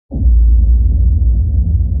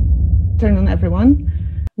afternoon,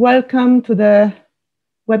 everyone. Welcome to the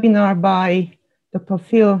webinar by Dr.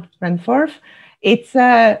 Phil Renforth.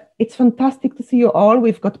 It's fantastic to see you all.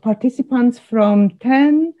 We've got participants from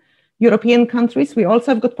 10 European countries. We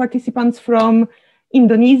also have got participants from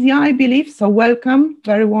Indonesia, I believe. So welcome,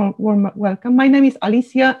 very warm welcome. My name is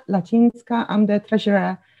Alicia Lacinska. I'm the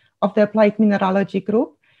treasurer of the Applied Mineralogy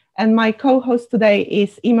Group. And my co-host today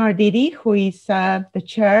is Imar Didi, who is the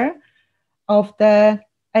chair of the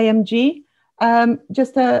AMG.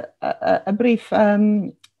 Just a brief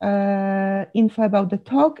info about the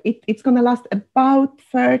talk. It's going to last about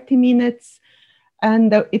 30 minutes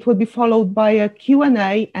and it will be followed by a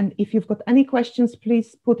Q&A. And if you've got any questions,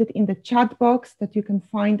 please put it in the chat box that you can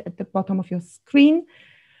find at the bottom of your screen.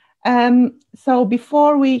 So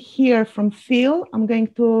before we hear from Phil, I'm going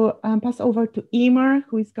to pass over to Imar,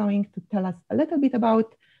 who is going to tell us a little bit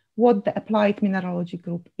about what the Applied Mineralogy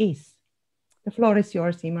Group is. The floor is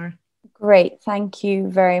yours, Imar. Great, thank you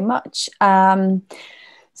very much.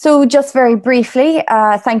 So just very briefly,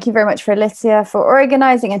 thank you very much for Alicia for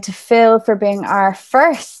organising and to Phil for being our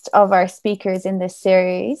first of our speakers in this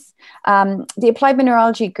series. The Applied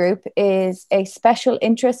Mineralogy Group is a special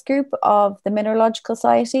interest group of the Mineralogical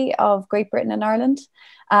Society of Great Britain and Ireland.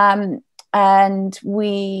 And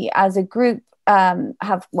we as a group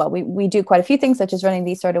we do quite a few things, such as running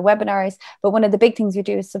these sort of webinars, but one of the big things we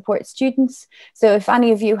do is support students. So if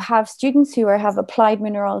any of you have students who have applied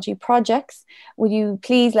mineralogy projects, would you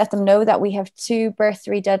please let them know that we have 2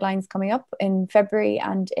 bursary deadlines coming up in February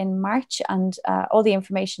and in March, and all the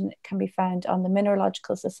information can be found on the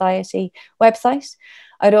Mineralogical Society website.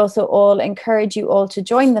 I'd also encourage you all to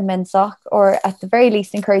join the MinSoc, or at the very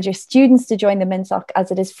least encourage your students to join the MinSoc, as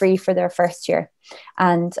it is free for their first year.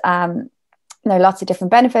 And there are lots of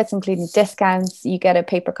different benefits, including discounts. You get a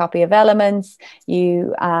paper copy of Elements,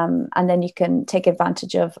 and then you can take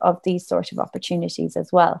advantage of these sort of opportunities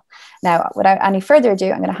as well. Now, without any further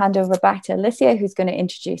ado, I'm going to hand over back to Alicia, who's going to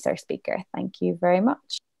introduce our speaker. Thank you very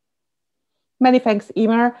much. Many thanks,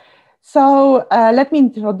 Imar. So let me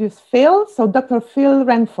introduce Phil. So Dr. Phil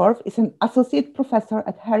Renforth is an associate professor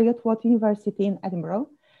at Heriot-Watt University in Edinburgh.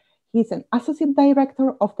 He's an associate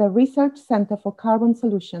director of the Research Centre for Carbon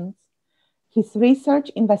Solutions. His research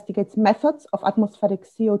investigates methods of atmospheric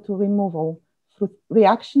CO2 removal through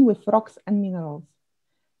reaction with rocks and minerals.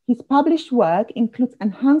 His published work includes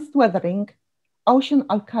enhanced weathering, ocean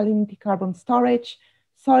alkalinity carbon storage,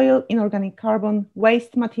 soil inorganic carbon,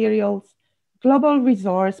 waste materials, global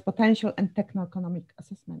resource potential, and techno-economic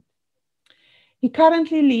assessment. He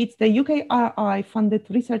currently leads the UKRI-funded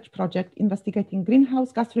research project investigating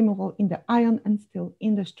greenhouse gas removal in the iron and steel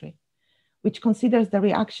industry, which considers the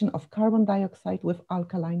reaction of carbon dioxide with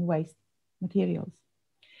alkaline waste materials.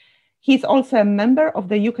 He is also a member of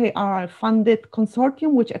the UKRI-funded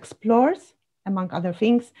consortium, which explores, among other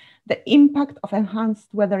things, the impact of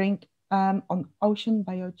enhanced weathering on ocean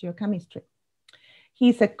biogeochemistry. He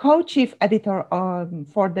is a co-chief editor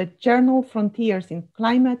for the journal Frontiers in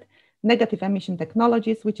Climate, Negative Emission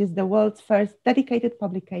Technologies, which is the world's first dedicated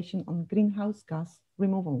publication on greenhouse gas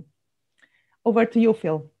removal. Over to you,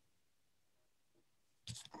 Phil.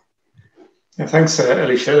 Yeah, thanks,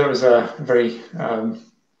 Alicia. That was a very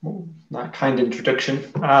kind introduction.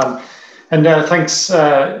 And thanks,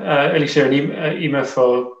 Alicia and Ima,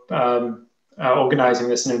 for organising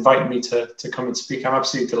this and inviting me to come and speak. I'm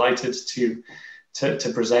absolutely delighted to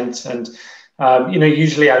present. And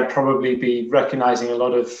usually I'd probably be recognising a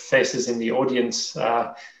lot of faces in the audience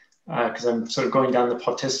because I'm sort of going down the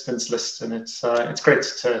participants list, and it's great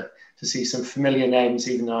to see some familiar names,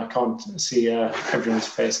 even though I can't see everyone's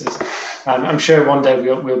faces. I'm sure one day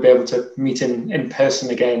we'll be able to meet in person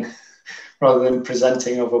again, rather than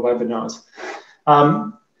presenting over webinars.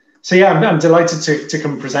 So yeah, I'm delighted to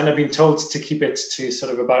come present. I've been told to keep it to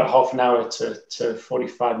sort of about half an hour to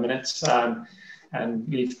 45 minutes and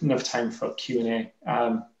leave enough time for Q&A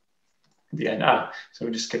at the end. So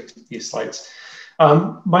we'll just skip these slides.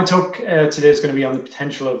 My talk today is going to be on the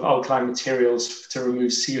potential of alkaline materials to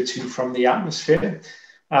remove CO2 from the atmosphere.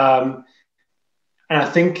 And I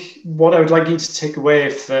think what I would like you to take away,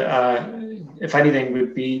 if anything,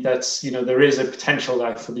 would be that there is a potential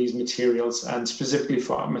there for these materials, and specifically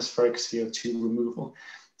for atmospheric CO2 removal.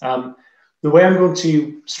 The way I'm going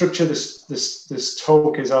to structure this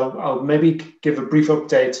talk is I'll maybe give a brief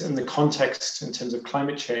update in the context in terms of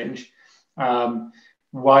climate change,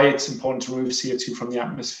 why it's important to remove CO2 from the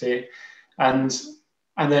atmosphere, and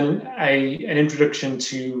then an introduction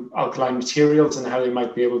to alkaline materials and how they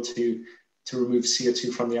might be able to remove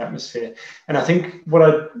CO2 from the atmosphere. And I think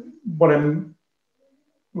what I'm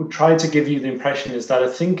would try to give you the impression is that I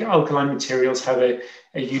think alkaline materials have a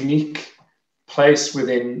unique place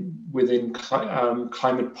within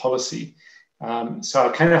climate policy. So I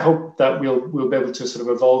kind of hope that we'll be able to sort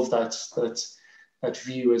of evolve that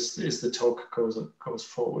view as the talk goes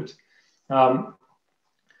forward.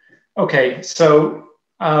 Okay, so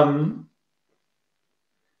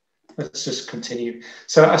let's just continue.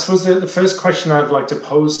 So I suppose the first question I'd like to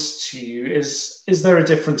pose to you is there a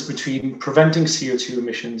difference between preventing CO2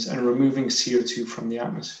 emissions and removing CO2 from the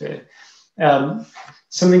atmosphere?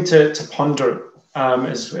 Something to ponder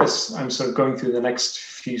as I'm sort of going through the next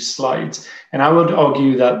few slides. And I would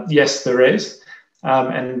argue that yes, there is.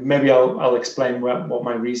 And maybe I'll explain what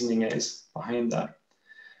my reasoning is behind that.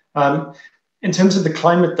 In terms of the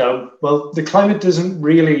climate though, well, the climate doesn't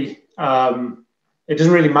really, it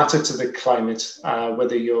doesn't really matter to the climate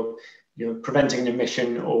whether you're preventing an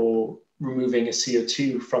emission or removing a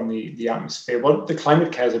CO2 from the atmosphere. What the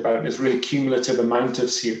climate cares about is really cumulative amount of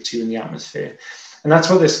CO2 in the atmosphere. And that's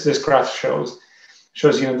what this graph shows.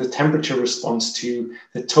 Shows the temperature response to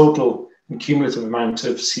the total and cumulative amount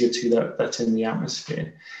of CO2 that's in the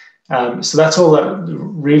atmosphere. So that's all that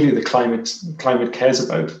really the climate cares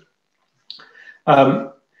about.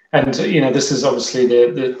 And this is obviously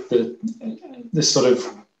this sort of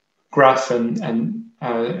graph and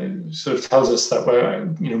sort of tells us that we're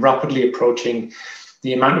rapidly approaching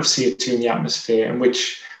the amount of CO2 in the atmosphere in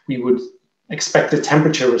which we would expect a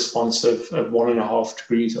temperature response of 1.5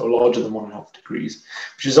 degrees or larger than 1.5 degrees,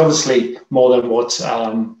 which is obviously more than what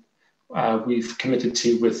we've committed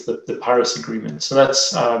to with the Paris Agreement. So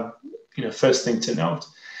that's first thing to note.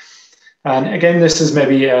 And again, this is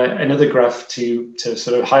maybe another graph to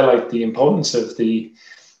sort of highlight the importance of the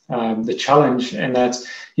challenge, and that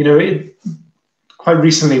quite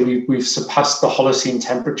recently we've surpassed the Holocene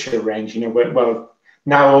temperature range. We're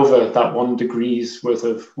now over that 1 degrees worth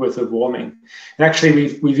of warming, and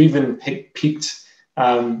actually we've even peaked.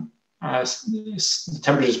 The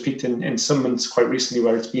temperatures peaked in some months quite recently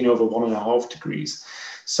where it's been over 1.5 degrees.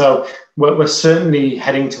 So we're certainly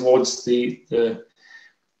heading towards an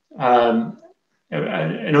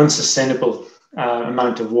unsustainable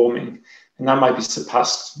amount of warming, and that might be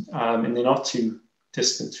surpassed in the not too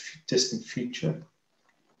distant future.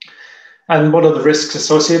 And what are the risks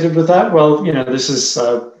associated with that? Well, this is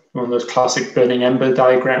one of those classic burning ember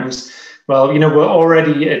diagrams. Well, we're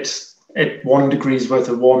already at 1 degrees worth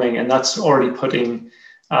of warming, and that's already putting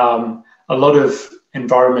a lot of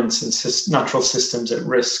environments and natural systems at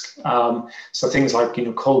risk. So things like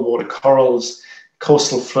cold water corals,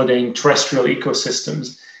 coastal flooding, terrestrial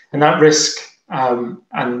ecosystems, and that risk,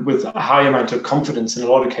 and with a high amount of confidence in a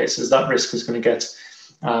lot of cases, that risk is going to get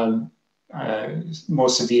more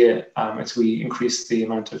severe as we increase the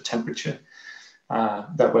amount of temperature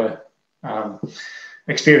that we're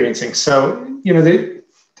experiencing. So,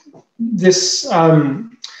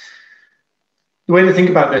 the way to think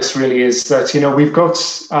about this really is that, we've got,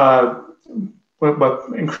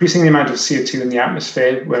 we're increasing the amount of CO2 in the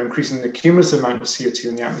atmosphere, we're increasing the cumulative amount of CO2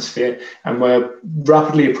 in the atmosphere, and we're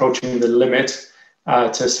rapidly approaching the limit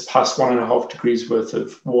to surpass 1.5 degrees worth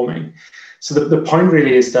of warming. So the point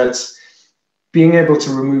really is that being able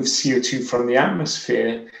to remove CO2 from the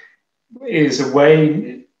atmosphere is a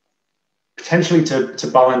way potentially to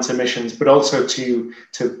balance emissions, but also to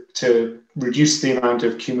reduce the amount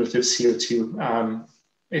of cumulative CO2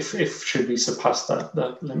 if should we surpass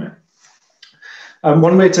that limit.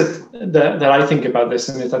 One way that I think about this,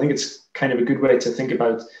 and I think it's kind of a good way to think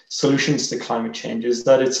about solutions to climate change, is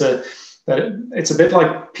that it's a bit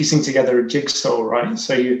like piecing together a jigsaw, right?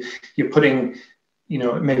 So you're putting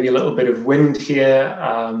maybe a little bit of wind here,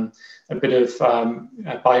 a bit of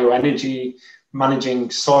bioenergy, managing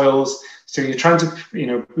soils. So you're trying to,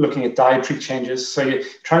 looking at dietary changes. So you're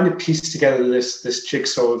trying to piece together this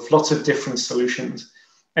jigsaw of lots of different solutions.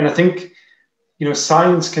 And I think,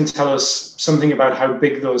 science can tell us something about how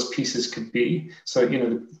big those pieces could be. So,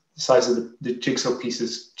 the size of the jigsaw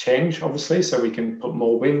pieces change, obviously. So we can put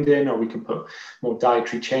more wind in, or we can put more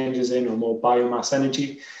dietary changes in, or more biomass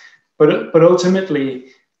energy. But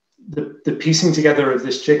ultimately, the piecing together of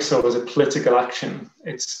this jigsaw is a political action.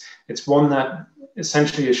 It's one that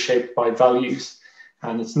essentially is shaped by values,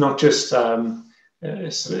 and it's not just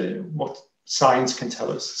what science can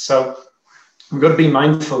tell us. So we've got to be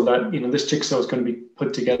mindful that this jigsaw is going to be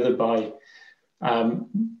put together by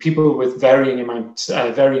people with varying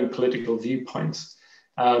political viewpoints.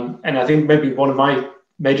 And I think maybe one of my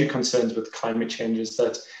major concerns with climate change is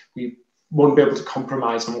that we won't be able to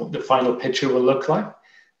compromise on what the final picture will look like.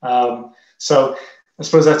 So I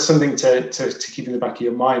suppose that's something to keep in the back of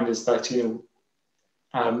your mind, is that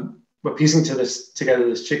we're piecing together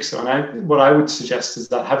this jigsaw. And what I would suggest is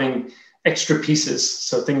that having extra pieces,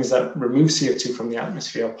 so things that remove CO2 from the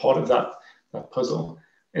atmosphere, are part of that puzzle,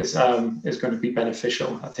 is going to be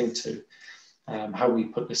beneficial, I think, to how we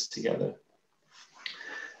put this together.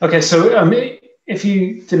 Okay, so if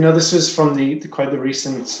you didn't know, this is from quite the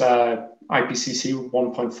recent IPCC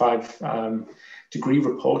 1.5 degree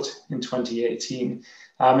report in 2018.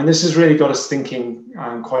 And this has really got us thinking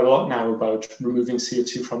quite a lot now about removing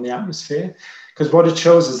CO2 from the atmosphere, because what it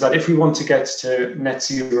shows is that if we want to get to net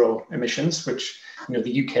zero emissions, which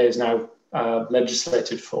the UK is now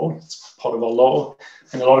legislated for, it's part of our law,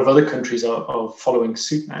 and a lot of other countries are following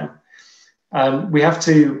suit now, we have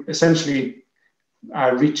to essentially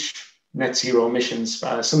reach net zero emissions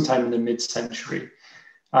sometime in the mid-century.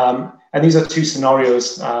 And these are two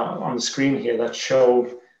scenarios on the screen here that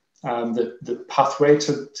show the pathway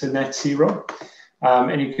to net zero.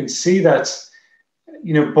 And you can see that,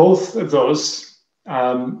 both of those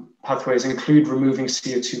pathways include removing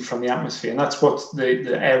CO2 from the atmosphere. And that's what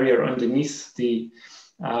the area underneath the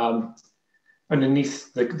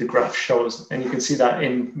graph shows. And you can see that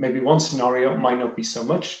in maybe one scenario, it might not be so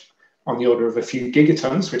much, on the order of a few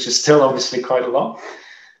gigatons, which is still obviously quite a lot.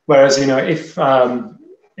 Whereas,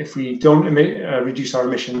 if we don't reduce our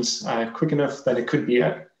emissions quick enough, then it could be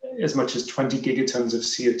as much as 20 gigatons of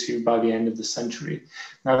CO2 by the end of the century.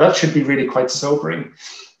 Now, that should be really quite sobering.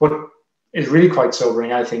 What is really quite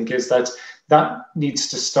sobering, I think, is that needs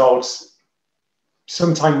to start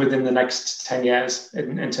sometime within the next 10 years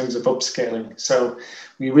in terms of upscaling. So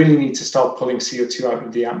we really need to start pulling CO2 out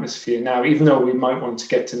of the atmosphere now, even though we might want to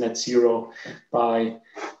get to net zero by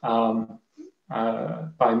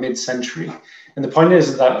mid-century. And the point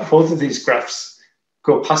is that both of these graphs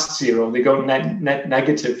go past zero. They go net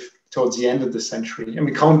negative towards the end of the century. And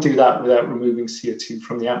we can't do that without removing CO2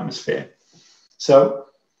 from the atmosphere. So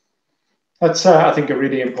that's, I think, a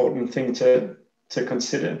really important thing to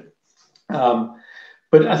consider.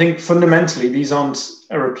 But I think fundamentally, these aren't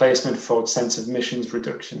a replacement for extensive emissions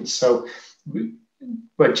reductions. So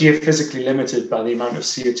we're geophysically limited by the amount of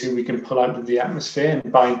CO2 we can pull out of the atmosphere,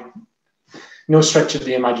 and by no stretch of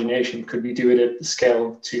the imagination could we do it at the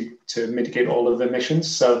scale to mitigate all of the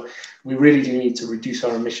emissions. So we really do need to reduce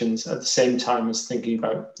our emissions at the same time as thinking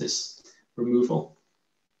about this removal.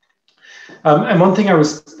 And one thing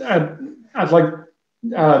I'd like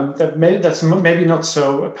that's maybe not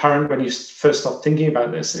so apparent when you first start thinking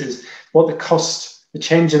about this is what the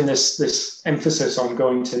change in this emphasis on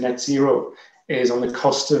going to net zero is on the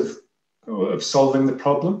cost of solving the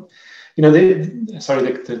problem.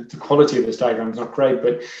 The quality of this diagram is not great,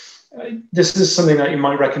 but this is something that you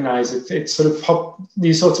might recognize. It's sort of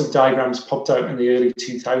these sorts of diagrams popped out in the early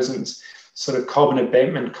 2000s, sort of carbon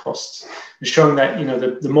abatement costs, showing that,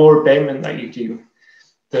 the more abatement that you do,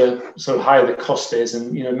 the sort of higher the cost is.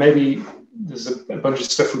 And, maybe there's a bunch of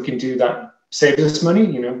stuff we can do that saves us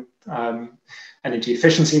money, energy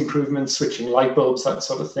efficiency improvements, switching light bulbs, that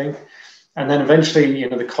sort of thing. And then eventually,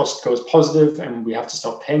 the cost goes positive and we have to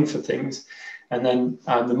stop paying for things. And then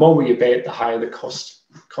the more we abate, the higher the cost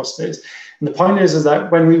is. And the point is that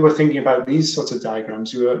when we were thinking about these sorts of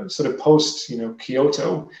diagrams, we were sort of post,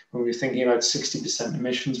 Kyoto, when we were thinking about 60%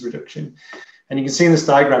 emissions reduction. And you can see in this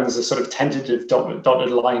diagram, there's a sort of tentative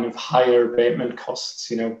dotted line of higher abatement costs,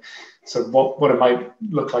 so what it might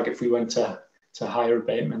look like if we went to higher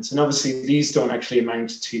abatements. And obviously, these don't actually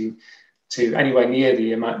amount to anywhere near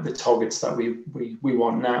the targets that we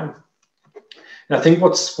want now. And I think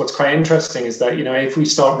what's quite interesting is that, if we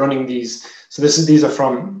start running these, so these are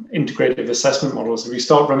from integrative assessment models. If we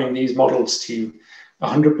start running these models to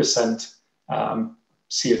 100%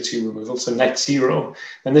 CO2 removal, so net zero,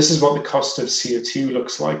 then this is what the cost of CO2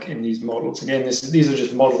 looks like in these models. Again, these are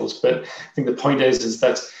just models, but I think the point is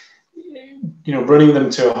that running them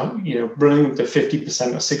to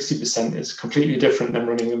 50% or 60% is completely different than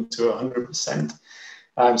running them to 100%.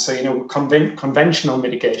 So conventional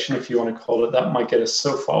mitigation, if you want to call it, that might get us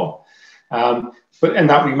so far, and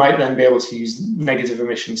that we might then be able to use negative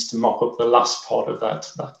emissions to mop up the last part of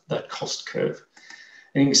that cost curve.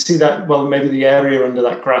 And you can see that, well, maybe the area under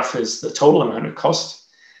that graph is the total amount of cost.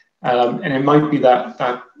 And it might be that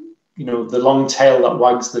the long tail that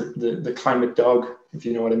wags the climate dog, if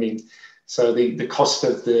you know what I mean. So the cost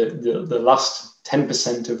of the last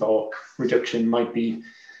 10% of our reduction might be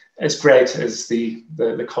as great as the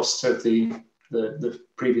cost of the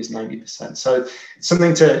previous 90%. So it's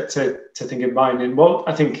something to think in mind. And what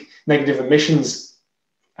I think negative emissions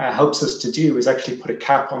helps us to do is actually put a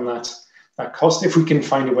cap on that cost, if we can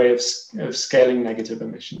find a way of scaling negative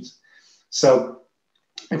emissions. So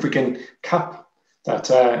if we can cap that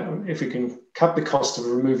if we can cut the cost of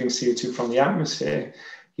removing CO2 from the atmosphere,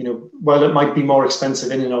 while it might be more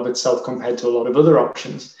expensive in and of itself compared to a lot of other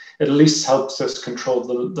options, it at least helps us control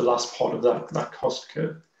the last part of that cost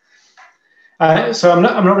curve. So I'm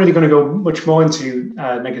not really going to go much more into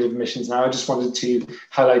negative emissions now. I just wanted to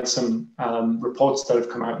highlight some reports that have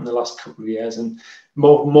come out in the last couple of years, and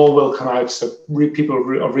more will come out. So people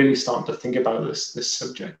are really starting to think about this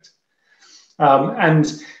subject. And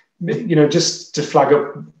just to flag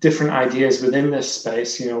up different ideas within this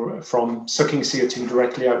space, from sucking CO2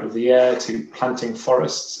 directly out of the air to planting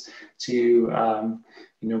forests to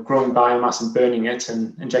growing biomass and burning it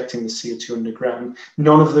and injecting the CO2 underground.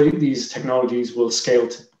 None of these technologies will scale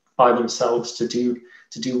by themselves to do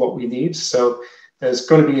what we need. So there's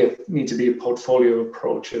going to need to be a portfolio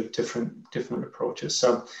approach of different approaches.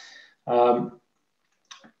 So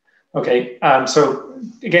so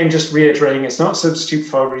again, just reiterating, it's not a substitute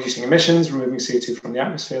for reducing emissions, removing CO2 from the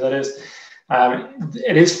atmosphere, that is.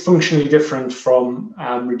 It is functionally different from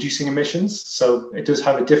reducing emissions. So it does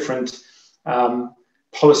have a different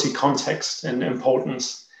policy context and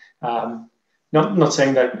importance. Not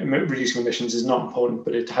saying that reducing emissions is not important,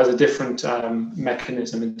 but it has a different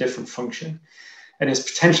mechanism and different function, and it's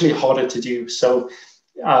potentially harder to do. So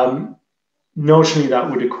notionally, that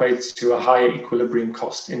would equate to a higher equilibrium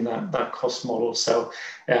cost in that cost model. So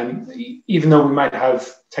even though we might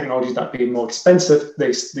have technologies that be more expensive,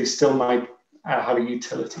 they still might have a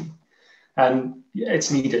utility, and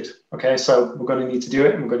it's needed. Okay, so we're going to need to do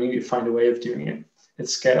it, and we're going to need to find a way of doing it at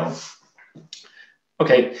scale.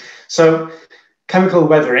 Okay, so chemical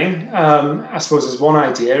weathering, I suppose, is one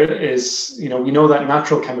idea. Is we know that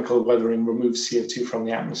natural chemical weathering removes CO2 from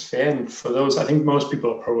the atmosphere, and for those, I think most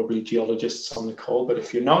people are probably geologists on the call, but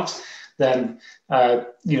if you're not, then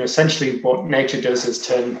essentially what nature does is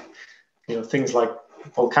turn things like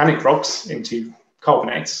volcanic rocks into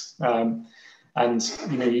carbonates, and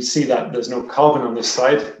you see that there's no carbon on this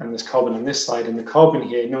side and there's carbon on this side, and the carbon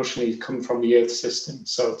here notionally come from the Earth system,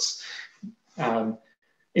 so it's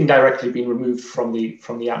indirectly being removed from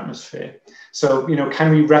the atmosphere. So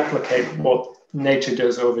can we replicate what nature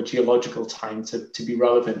does over geological time to be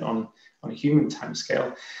relevant on a human time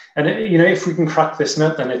scale? And if we can crack this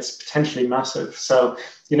nut, then it's potentially massive. So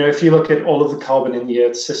if you look at all of the carbon in the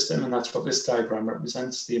Earth system, and that's what this diagram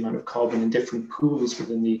represents, the amount of carbon in different pools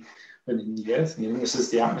within the Earth. This is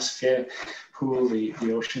the atmosphere pool, the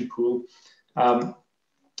ocean pool.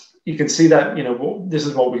 You can see that this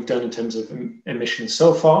is what we've done in terms of emissions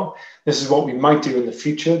so far. This is what we might do in the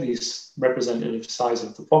future, these representative size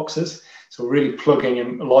of the boxes. So we're really plugging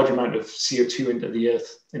in a large amount of CO2 into the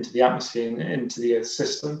Earth, into the atmosphere, and into the Earth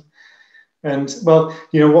system. And well,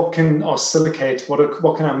 what can our silicate,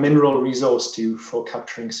 what can our mineral resource do for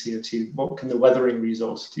capturing CO2? What can the weathering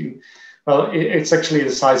resource do? Well, it's actually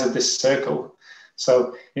the size of this circle.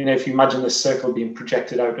 So, if you imagine this circle being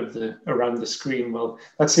projected out of around the screen, well,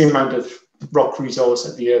 that's the amount of rock resource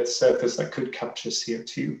at the Earth's surface that could capture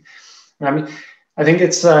CO2. And I think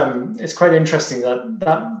it's quite interesting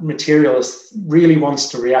that material really wants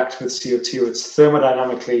to react with CO2. It's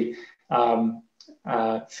thermodynamically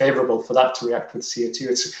favorable for that to react with CO2.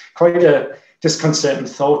 It's quite a disconcerting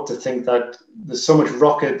thought to think that there's so much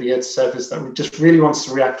rock at the Earth's surface that just really wants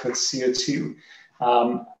to react with CO2.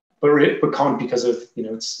 But can't because of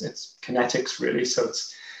its kinetics, really. So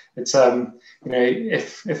it's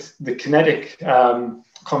if the kinetic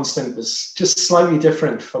constant was just slightly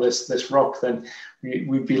different for this rock, then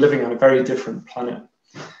we'd be living on a very different planet.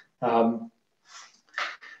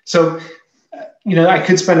 So I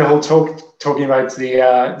could spend a whole talk talking about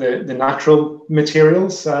the natural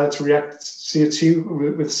materials to react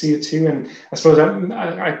CO2 with CO2, and I suppose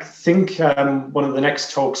I think one of the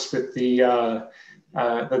next talks with the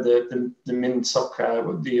MinSoc,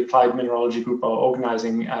 the Applied Mineralogy Group, are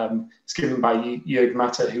organising is given by Jörg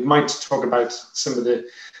Matter, who might talk about some of the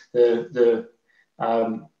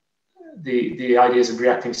ideas of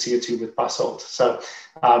reacting CO2 with basalt. So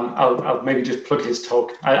I'll maybe just plug his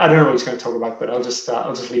talk. I don't know what he's going to talk about, but I'll just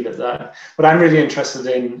leave it there. What I'm really interested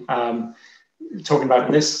in talking about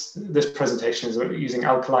in this presentation is using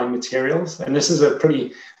alkaline materials, and this is a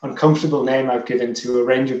pretty uncomfortable name I've given to a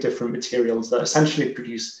range of different materials that essentially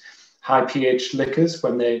produce high pH liquors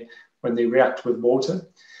when they react with water.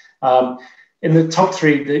 In the top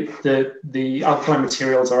three, the alkaline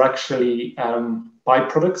materials are actually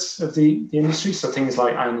byproducts of the industry, so things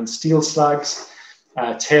like iron and steel slags,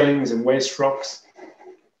 tailings and waste rocks,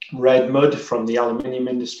 red mud from the aluminium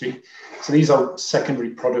industry. So these are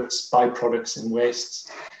secondary products, byproducts and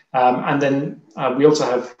wastes. And then we also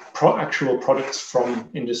have actual products from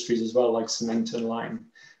industries as well, like cement and lime.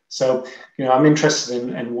 So, I'm interested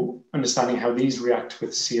in understanding how these react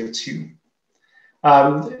with CO2.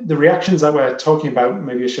 The reactions that we're talking about,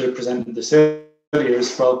 maybe I should have presented this earlier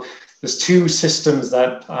as well. There's two systems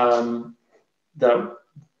that that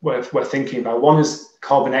we're thinking about. One is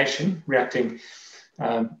carbonation, reacting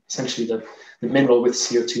essentially the mineral with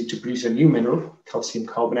CO2 to produce a new mineral, calcium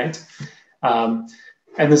carbonate. And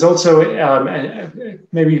there's also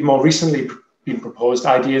maybe more recently been proposed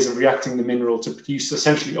ideas of reacting the mineral to produce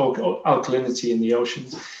essentially alkalinity in the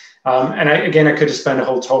oceans. And again, I could have spent a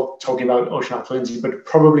whole talk talking about ocean alkalinity, but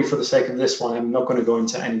probably for the sake of this one, I'm not going to go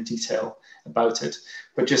into any detail about it,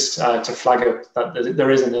 but just to flag up that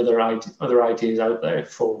there is other ideas out there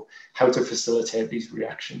for how to facilitate these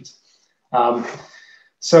reactions.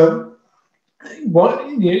 So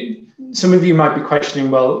some of you might be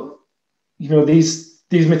questioning, well, these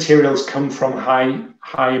materials come from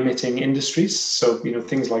high emitting industries. So,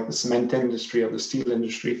 things like the cement industry or the steel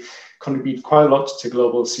industry contribute quite a lot to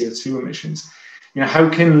global CO2 emissions. How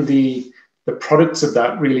can the products of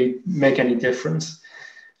that really make any difference?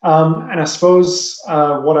 And I suppose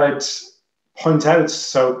what I'd point out,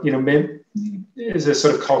 so, is a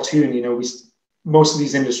sort of cartoon, most of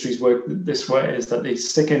these industries work this way, is that they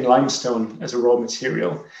stick in limestone as a raw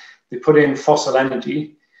material. They put in fossil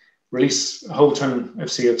energy, release a whole ton of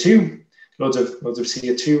CO2, loads of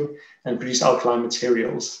CO2, and produce alkaline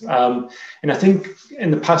materials. And I think in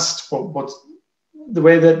the past, the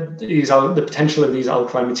way that the potential of these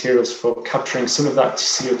alkaline materials for capturing some of that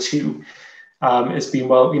CO2 has been,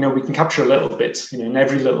 well, we can capture a little bit, and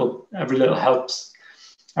every little helps.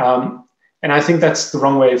 And I think that's the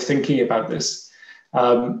wrong way of thinking about this.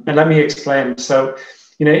 And let me explain. So,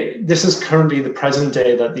 this is currently the present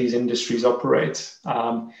day that these industries operate.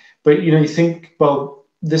 But, you think, well,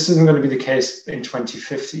 this isn't going to be the case in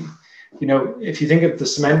 2050. If you think of the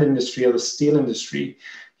cement industry or the steel industry,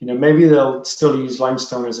 maybe they'll still use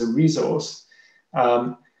limestone as a resource.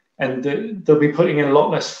 And they'll be putting in a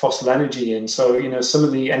lot less fossil energy in. So, some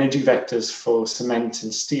of the energy vectors for cement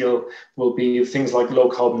and steel will be things like low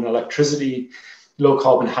carbon electricity, low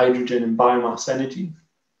carbon hydrogen, and biomass energy.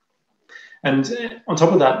 And on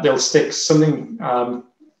top of that, they'll stick something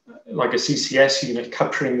like a CCS unit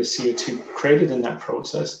capturing the CO2 created in that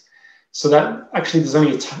process. So that actually there's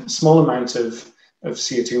only a small amount of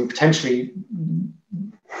CO2, and potentially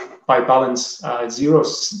by balance zero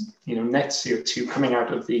net CO2 coming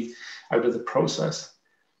out of the process.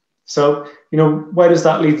 So where does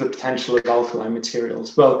that leave the potential of alkaline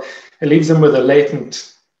materials? Well, it leaves them with a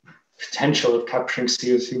latent potential of capturing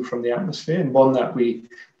CO2 from the atmosphere, and one that it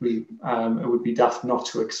would be daft not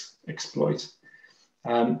to exploit.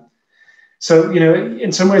 So,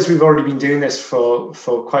 in some ways, we've already been doing this for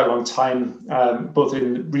quite a long time, both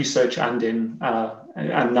in research and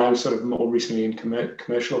and now sort of more recently in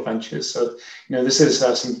commercial ventures. So, this is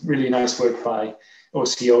some really nice work by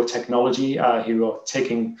OCO Technology, who are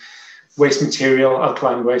taking waste material,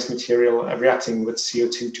 alkaline waste material, reacting with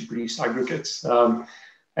CO2 to produce aggregates.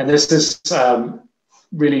 And this is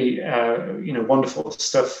really, wonderful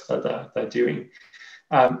stuff that they're doing.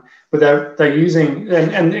 But they're using,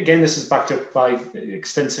 and again, this is backed up by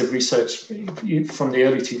extensive research from the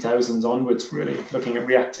early 2000s onwards, really looking at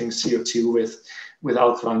reacting CO2 with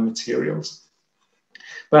alkaline materials.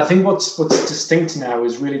 But I think what's distinct now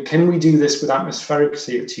is really, can we do this with atmospheric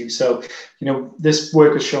CO2? So, this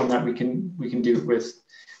work has shown that we can do it with,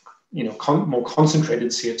 more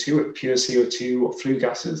concentrated CO2, with pure CO2 or flue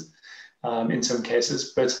gases in some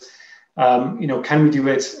cases. But, can we do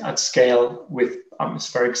it at scale with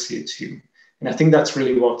atmospheric CO2? And I think that's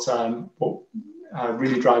really what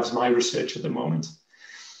really drives my research at the moment.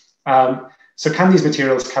 So can these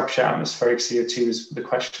materials capture atmospheric CO2 is the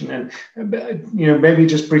question. And, maybe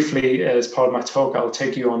just briefly as part of my talk, I'll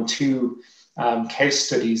take you on two case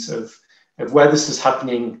studies of where this is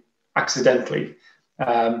happening accidentally.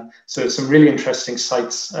 So some really interesting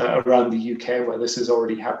sites around the UK where this is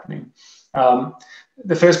already happening.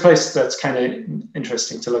 The first place that's kind of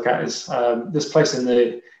interesting to look at is this place in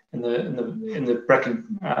the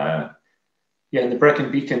Brecon, in the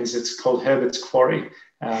Brecon Beacons. It's called Herbert's Quarry.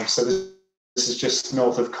 So this is just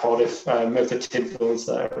north of Cardiff. Merthyr Tydfil's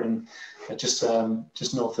there, and just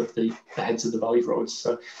north of the heads of the Valley roads.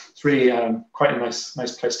 So it's really quite a nice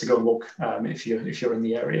place to go and walk if you're in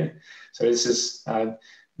the area. So this is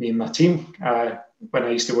me and my team. When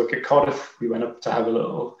I used to work at Cardiff, we went up to have a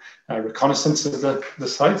little reconnaissance of the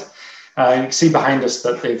site. You can see behind us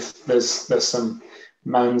that there's some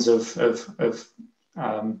mounds of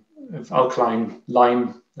alkaline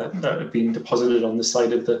lime that have been deposited on the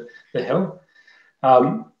side of the hill.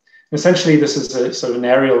 Essentially, this is a sort of an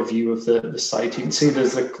aerial view of the site. You can see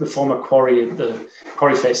there's the former quarry, the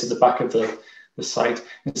quarry face at the back of the site.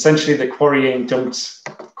 Essentially, the quarrying dumped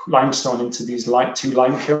limestone into these two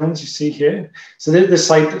lime kilns you see here. So this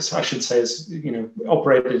site, I should say, is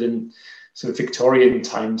operated in sort of Victorian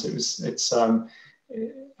times.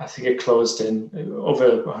 I think it closed in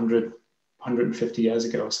over 150 years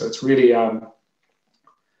ago. So it's really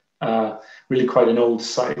really quite an old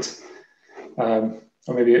site.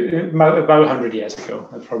 Or maybe about 100 years ago.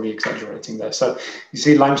 I'm probably exaggerating there. So you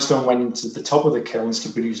see limestone went into the top of the kilns to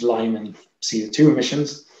produce lime and CO2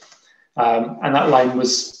 emissions. And that lime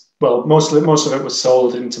was, well, most of it was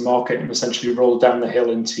sold into market and essentially rolled down the hill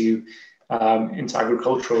into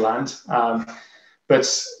agricultural land.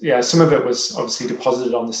 But yeah, some of it was obviously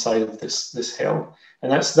deposited on the side of this hill.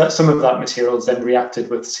 And that's some of that material is then reacted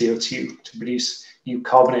with CO2 to produce new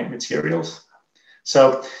carbonate materials.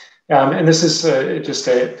 So, and this is just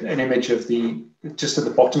an image of just at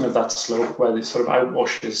the bottom of that slope where the sort of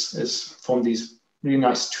outwash has formed these really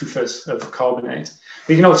nice tuffers of carbonate.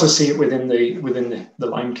 But you can also see it within the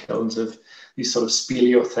lime kilns of these sort of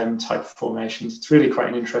speleothem type formations. It's really quite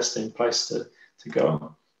an interesting place to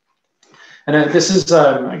go. And this is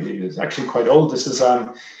it's actually quite old. This is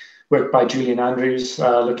work by Julian Andrews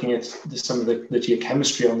looking at some of the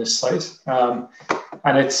geochemistry on this site.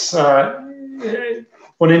 And it's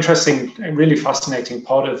one interesting and really fascinating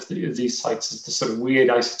part of these sites is the sort of weird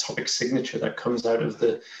isotopic signature that comes out of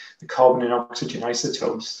the carbon and oxygen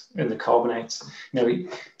isotopes in the carbonates.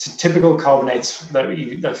 Typical carbonates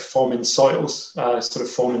that form in soils sort of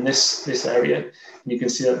form in this area. And you can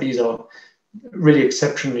see that these are really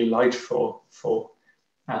exceptionally light for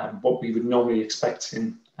what we would normally expect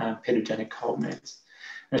in pedogenic carbonates.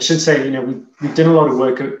 And I should say, we've done a lot of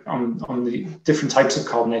work on the different types of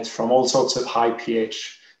carbonates from all sorts of high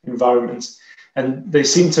pH environments, and they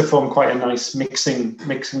seem to form quite a nice mixing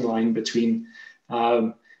line between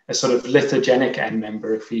a sort of lithogenic end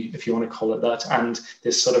member, if you want to call it that, and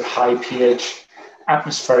this sort of high pH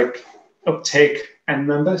atmospheric uptake end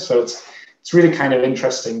member. So it's really kind of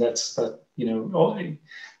interesting that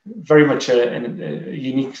very much a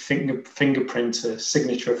unique fingerprint,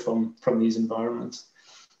 signature from these environments.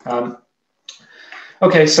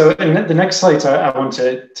 Okay, so the next slide I want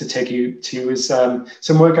to take you to is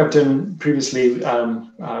some work I've done previously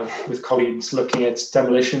with colleagues looking at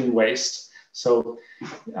demolition waste. So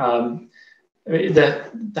the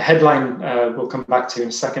headline we'll come back to in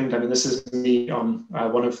a second. I mean, this is me on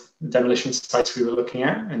one of the demolition sites we were looking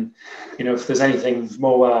at, and if there's anything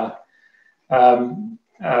more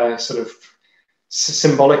sort of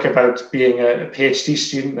symbolic about being a PhD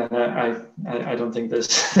student, then I don't think there's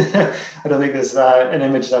I don't think there's an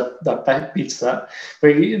image that beats that.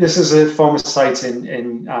 But this is a former site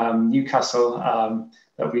in Newcastle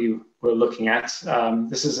that we were looking at.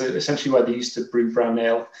 This is essentially where they used to brew brown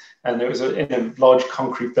ale, and it was in a large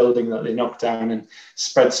concrete building that they knocked down and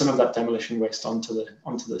spread some of that demolition waste onto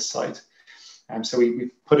the site. So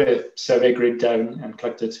we put a survey grid down and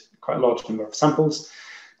collected quite a large number of samples.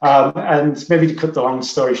 And maybe to cut the long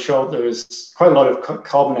story short, there was quite a lot of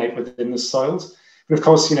carbonate within the soils. But of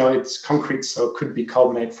course, it's concrete, so it could be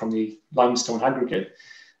carbonate from the limestone aggregate.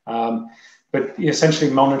 But essentially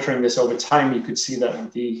monitoring this over time, you could see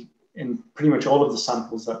that in pretty much all of the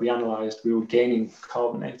samples that we analysed, we were gaining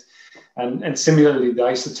carbonate. And similarly, the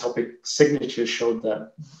isotopic signature showed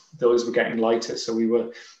that those were getting lighter. So we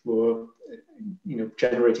were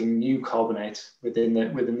generating new carbonate within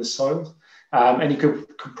the soil. And you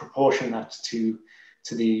could proportion that to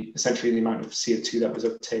essentially the amount of CO2 that was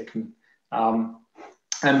uptaken.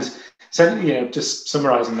 And so, just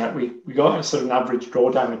summarizing that, we got a sort of an average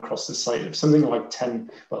drawdown across the site of something like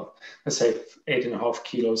let's say 8.5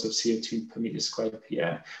 kilos of CO2 per meter squared per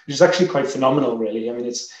year, which is actually quite phenomenal, really. I mean,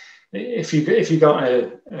 it's if you got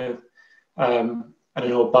a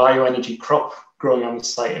bioenergy crop growing on the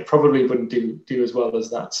site, it probably wouldn't do as well as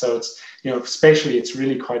that. So it's, spatially, it's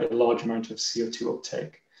really quite a large amount of CO2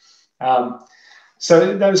 uptake.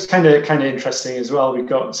 So that was kind of interesting as well. We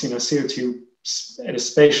got, CO2 at a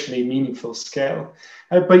spatially meaningful scale.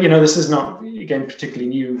 But, this is not, again, particularly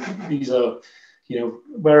new. These are,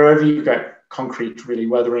 wherever you get concrete really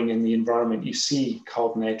weathering in the environment, you see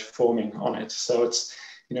carbonate forming on it. So it's,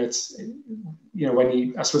 once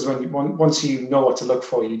you know what to look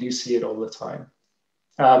for, you do see it all the time.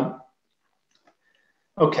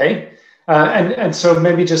 Okay, and so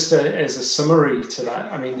maybe just as a summary to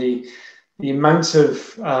that, I mean, the amount of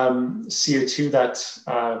CO2 that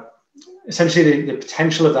essentially the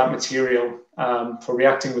potential of that material for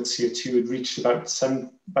reacting with CO2 had reached about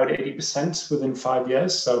 80% within 5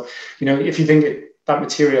 years. So, if you think that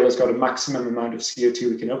material has got a maximum amount of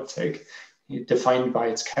CO2 it can uptake, defined by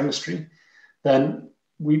its chemistry, then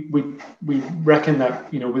we reckon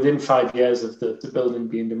that, within 5 years of the building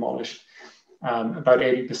being demolished, about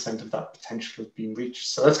 80% of that potential has been reached.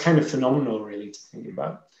 So that's kind of phenomenal, really, to think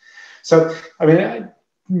about. So, I mean,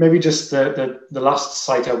 maybe just the last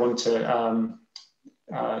site I want for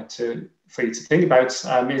you to think about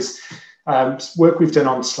is work we've done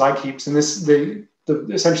on slag heaps, and essentially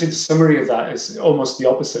the summary of that is almost the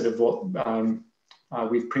opposite of what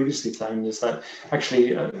we've previously found, is that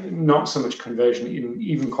actually not so much conversion in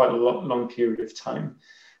even quite a long period of time.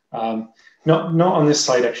 Not on this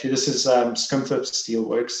site, actually. This is Scunthorpe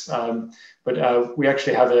Steelworks, but we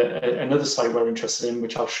actually have another site we're interested in,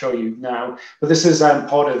 which I'll show you now. But this is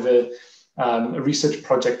part of a research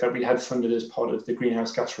project that we had funded as part of the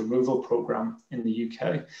greenhouse gas removal program in the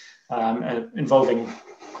UK, involving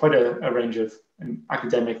quite a range of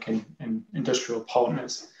academic and industrial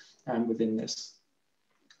partners within this.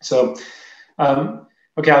 So,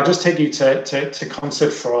 okay, I'll just take you to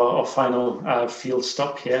Concert for our final field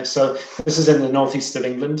stop here. So this is in the northeast of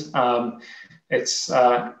England. It's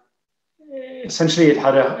essentially, it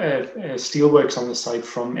had a steelworks on the site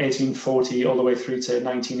from 1840 all the way through to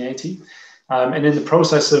 1980. And in the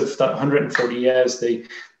process of that 140 years, they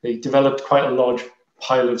developed quite a large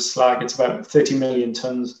pile of slag. It's about 30 million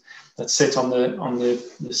tons that sit on the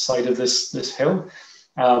side of this hill.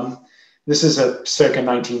 This is a circa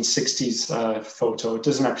 1960s photo. It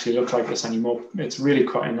doesn't actually look like this anymore. It's really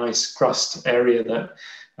quite a nice grassed area that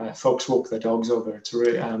folks walk their dogs over. It's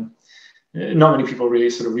really, not many people really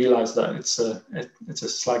sort of realize that it's a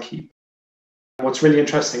slag heap. What's really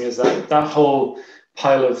interesting is that whole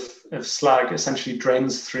pile of slag essentially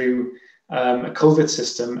drains through a culvert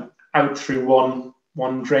system out through one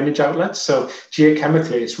drainage outlet. So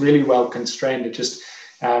geochemically, it's really well constrained. It just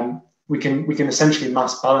we can essentially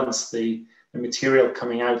mass balance the material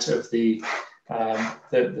coming out of the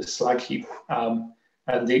slag heap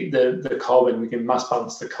and the carbon. We can mass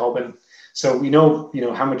balance the carbon. So we know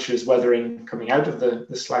how much is weathering coming out of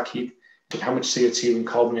the slag heap, and how much CO2 and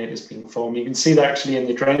carbonate is being formed. You can see that actually in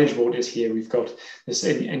the drainage waters here, we've got this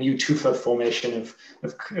a new tufa formation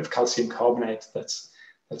of calcium carbonate that's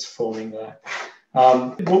forming there.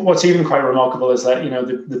 What's even quite remarkable is that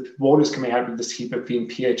the waters coming out of this heap have been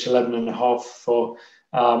pH 11.5 for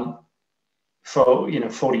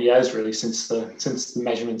 40 years really since the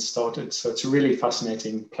measurements started. So it's a really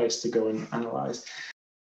fascinating place to go and analyze.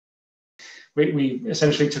 We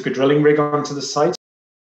essentially took a drilling rig onto the site.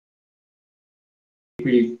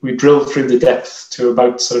 We drilled through the depth to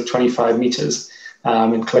about sort of 25 meters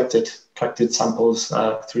and collected samples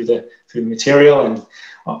through the material and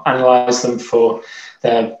analyzed them for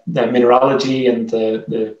their mineralogy and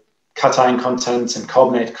the cation content and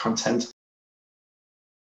carbonate content.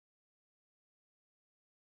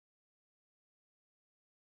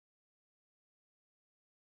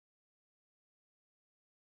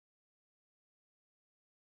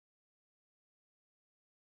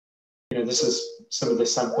 This is some of the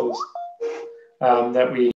samples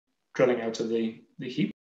that we drilling out of the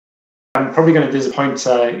heap. I'm probably going to disappoint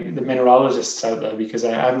the mineralogists out there because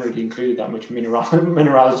I haven't really included that much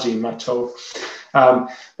mineralogy in my talk. But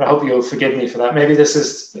I hope you'll forgive me for that. Maybe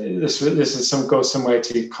this goes some way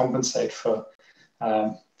to compensate for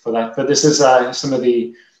that. But this is some of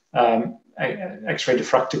the X-ray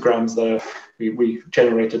diffractograms that we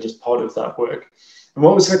generated as part of that work. And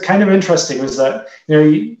what was kind of interesting was that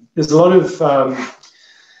there's a lot of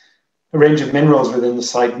a range of minerals within the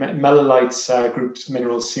site. Melolites grouped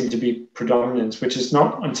minerals seem to be predominant, which is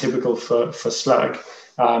not untypical for slag,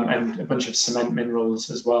 and a bunch of cement minerals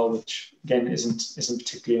as well, which again isn't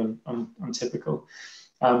particularly untypical.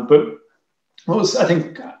 But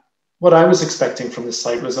what I was expecting from this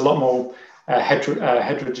site was a lot more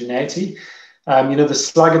heterogeneity. The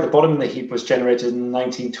slag at the bottom of the heap was generated in the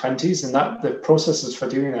 1920s, and that the processes for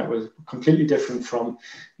doing that was completely different from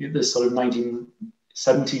the sort of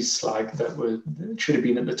 1970s slag that should have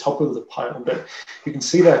been at the top of the pile. But you can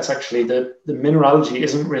see that actually the mineralogy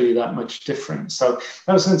isn't really that much different. So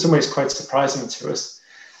that was in some ways quite surprising to us.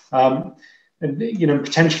 And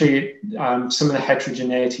potentially some of the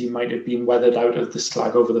heterogeneity might have been weathered out of the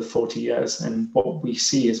slag over the 40 years, and what we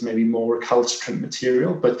see is maybe more recalcitrant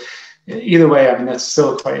material. But either way, I mean, that's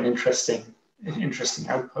still quite an interesting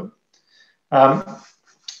output.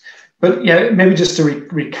 But yeah, maybe just to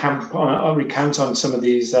recount on some of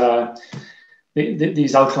these alkaline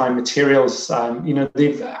materials,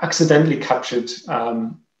 they've accidentally captured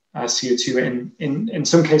CO2 in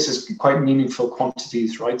some cases quite meaningful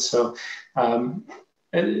quantities, right? So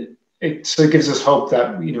it sort of gives us hope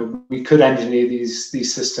that we could engineer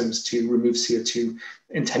these systems to remove CO2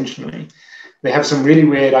 intentionally. They have some really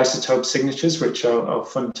weird isotope signatures, which are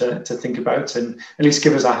fun to think about, and at least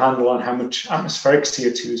give us a handle on how much atmospheric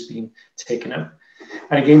CO2 is being taken up.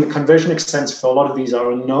 And again, the conversion extents for a lot of these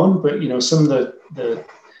are unknown, but some of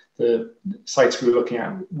the sites we were looking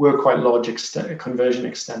at were quite large conversion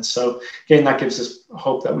extents. So again, that gives us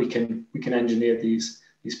hope that we can engineer these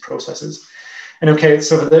processes. And okay,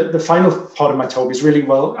 so the final part of my talk is really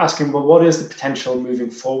asking, what is the potential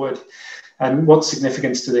moving forward? And what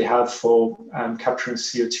significance do they have for capturing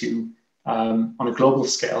CO2 on a global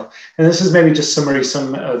scale? And this is maybe just to summarize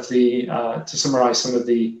some of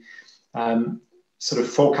the sort of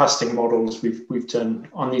forecasting models we've done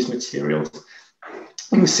on these materials.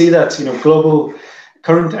 And we see that global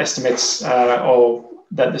current estimates are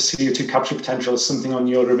that the CO2 capture potential is something on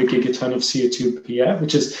the order of a gigaton of CO2 per year,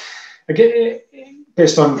 which is again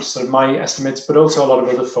based on sort of my estimates, but also a lot of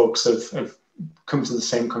other folks have come to the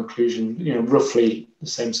same conclusion, roughly the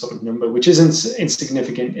same sort of number, which isn't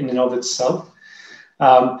insignificant in and of itself.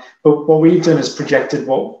 But what we've done is projected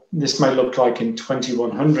what this might look like in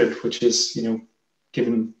 2100, which is,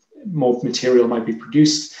 given more material might be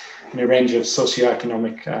produced in a range of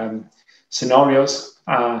socioeconomic scenarios.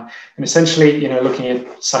 And essentially, looking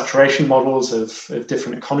at saturation models of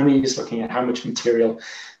different economies, looking at how much material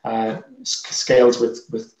scales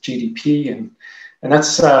with GDP. And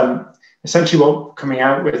that's essentially what we're coming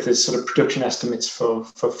out with is sort of production estimates for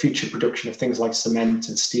future production of things like cement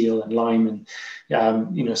and steel and lime and,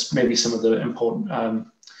 maybe some of the important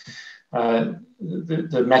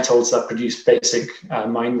the metals that produce basic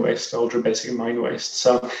mine waste, ultra basic mine waste.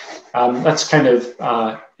 So that's kind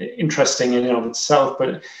of interesting in and of itself.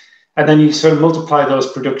 And then you sort of multiply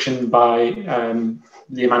those production by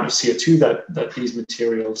the amount of CO2 that these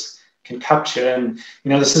materials can capture. And,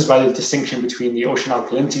 this is where the distinction between the ocean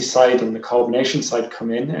alkalinity side and the carbonation side come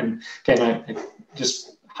in. And again, I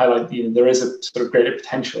just highlight, there is a sort of greater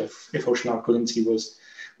potential if ocean alkalinity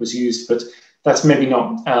was used, but that's maybe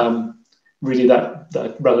not really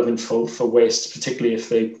that relevant for waste, particularly if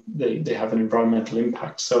they have an environmental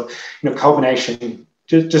impact. So, carbonation,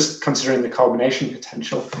 just considering the carbonation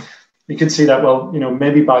potential, you can see that, well,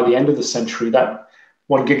 maybe by the end of the century, that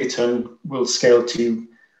 1 gigaton will scale to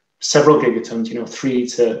several gigatons, 3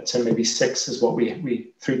 to maybe 6 is what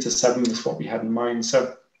 3 to 7 is what we had in mind.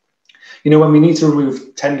 So, when we need to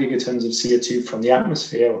remove 10 gigatons of CO2 from the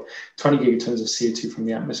atmosphere or 20 gigatons of CO2 from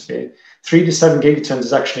the atmosphere, 3 to 7 gigatons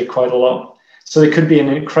is actually quite a lot. So it could be an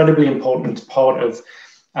incredibly important part of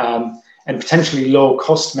and potentially low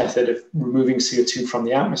cost method of removing CO2 from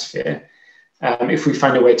the atmosphere if we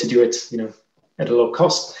find a way to do it, at a low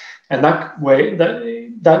cost. And that way,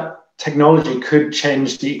 that technology could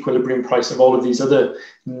change the equilibrium price of all of these other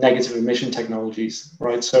negative emission technologies,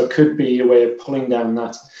 right? So it could be a way of pulling down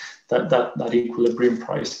that equilibrium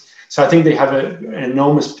price. So I think they have an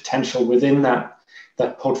enormous potential within that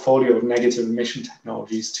portfolio of negative emission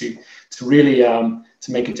technologies to really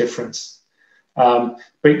to make a difference. But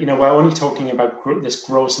we're only talking about this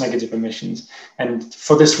gross negative emissions, and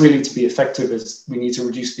for this really to be effective, is we need to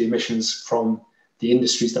reduce the emissions from the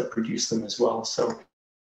industries that produce them as well. So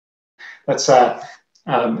that's a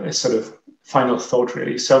sort of final thought,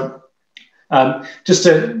 really. So just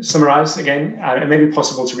to summarize again, it may be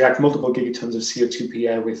possible to react multiple gigatons of CO2 per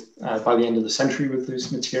year by the end of the century with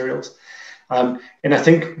these materials. And I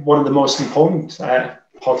think one of the most important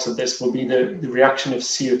parts of this will be the reaction of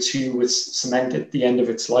CO2 with cement at the end of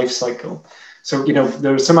its life cycle. So,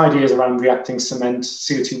 there are some ideas around reacting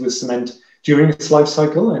CO2 with cement during its life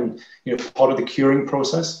cycle and, part of the curing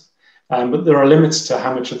process. But there are limits to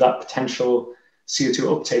how much of that potential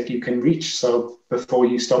CO2 uptake you can reach. So before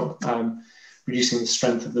you start reducing the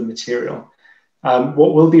strength of the material.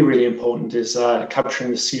 What will be really important is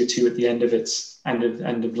capturing the CO2 at the end of its end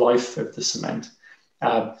of life of the cement.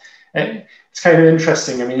 It's kind of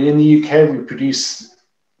interesting. I mean, in the UK, we produce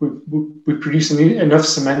enough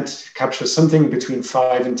cement to capture something between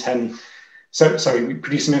 5 and 10. We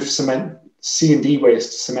produce enough cement, C&D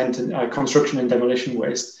waste, cement and construction and demolition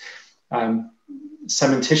waste,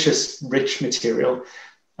 cementitious rich material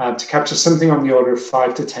to capture something on the order of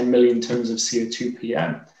 5 to 10 million tons of CO2 per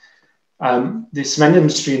year. The cement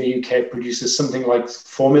industry in the UK produces something like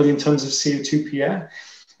 4 million tons of CO2 per year.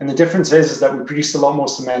 And the difference is that we produced a lot more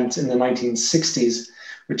cement in the 1960s,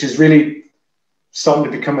 which is really starting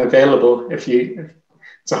to become available.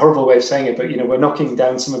 It's a horrible way of saying it, but we're knocking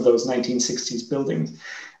down some of those 1960s buildings.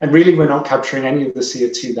 And really, we're not capturing any of the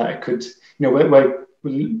CO2 that it could,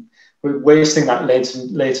 we're wasting that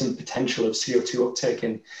latent potential of CO2 uptake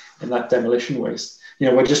in that demolition waste.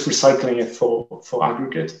 we're just recycling it for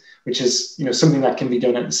aggregate, which is, something that can be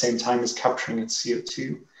done at the same time as capturing its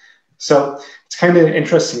CO2. So it's kind of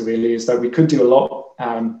interesting, really, is that we could do a lot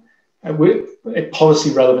at a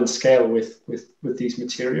policy relevant scale with these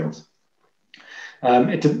materials.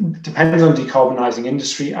 It depends on decarbonising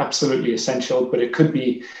industry, absolutely essential, but it could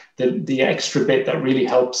be the extra bit that really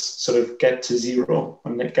helps sort of get to zero,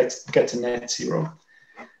 when it get to net zero.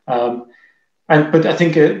 But I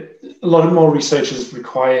think a lot of more research is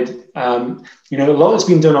required. A lot has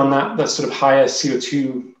been done on that sort of higher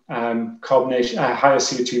CO2 carbonation, higher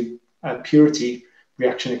CO2 purity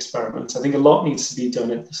reaction experiments. I think a lot needs to be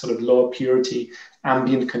done at the sort of lower purity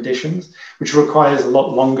ambient conditions, which requires a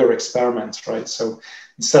lot longer experiments, right? So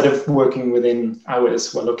instead of working within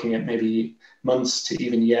hours, we're looking at maybe months to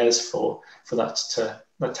even years for that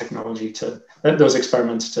technology those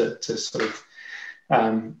experiments to sort of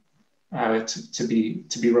to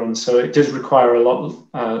be run. So it does require a lot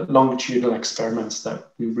of longitudinal experiments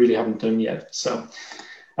that we really haven't done yet. So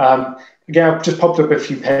again, I've just popped up a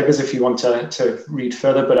few papers if you want to read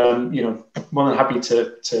further, but I'm more than happy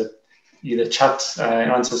to either chat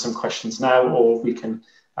and answer some questions now, or we can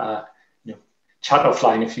chat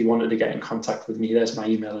offline if you wanted to get in contact with me. There's my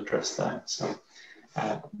email address there. So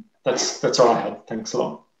that's all I had. Thanks a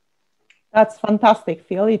lot. That's fantastic,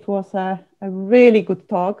 Phil. It was a really good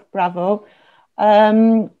talk. Bravo.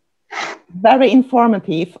 Very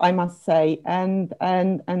informative, I must say. And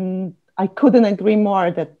I couldn't agree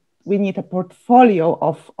more that we need a portfolio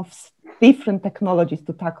of different technologies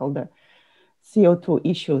to tackle the CO2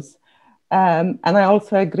 issues. And I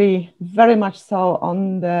also agree very much so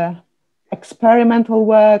on the experimental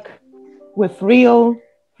work with real,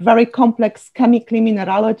 very complex chemically,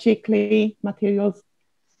 mineralogically materials.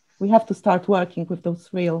 We have to start working with those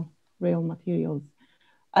real materials.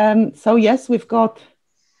 So yes, we've got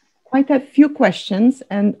quite a few questions,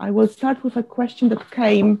 and I will start with a question that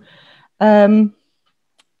came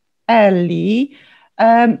early.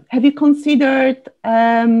 Have you considered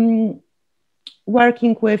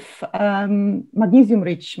working with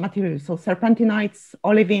magnesium-rich materials, so serpentinites,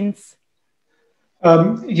 olivines?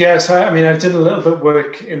 Yes, I mean, I did a little bit of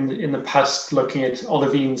work in the past looking at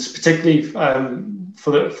olivines, particularly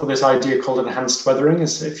for this idea called enhanced weathering,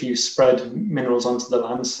 is if you spread minerals onto the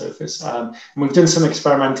land surface. And we've done some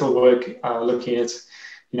experimental work looking at,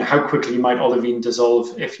 how quickly might olivine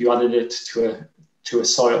dissolve if you added it to a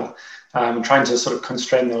soil, and trying to sort of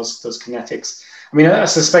constrain those kinetics. I mean, I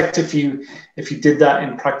suspect if you did that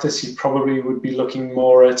in practice, you probably would be looking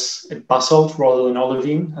more at basalt rather than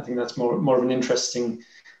olivine. I think that's more of an interesting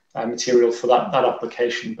material for that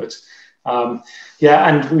application. But yeah,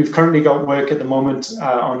 and we've currently got work at the moment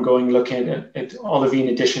ongoing looking at olivine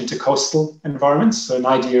addition to coastal environments. So an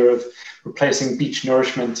idea of replacing beach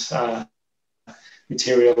nourishment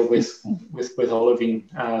material with olivine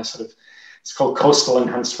sort of. It's called coastal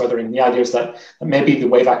enhanced weathering. The idea is that maybe the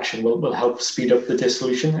wave action will help speed up the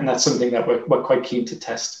dissolution, and that's something that we're quite keen to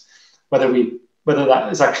test. Whether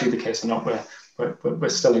that is actually the case or not, we're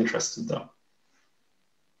still interested though.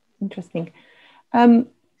 Interesting.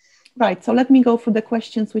 Right, so let me go through the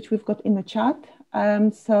questions which we've got in the chat.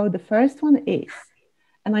 So the first one is,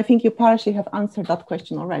 and I think you partially have answered that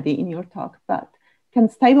question already in your talk, but can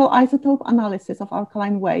stable isotope analysis of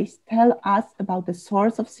alkaline waste tell us about the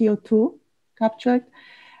source of CO2 captured?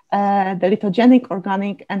 The lithogenic,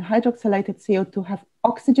 organic, and hydroxylated CO2 have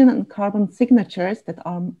oxygen and carbon signatures that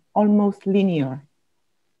are almost linear.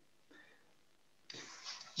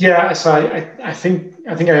 Yeah, so I think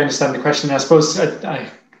I understand the question. I suppose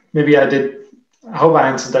maybe I did. I hope I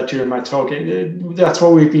answered that during my talk. That's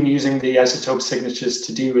what we've been using the isotope signatures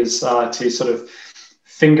to do, is to sort of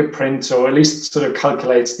fingerprint, or at least sort of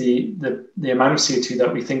calculates the amount of CO2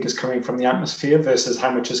 that we think is coming from the atmosphere versus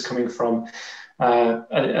how much is coming from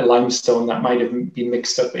a limestone that might have been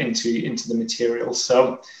mixed up into the material.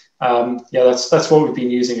 So yeah, that's what we've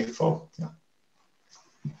been using it for. Yeah.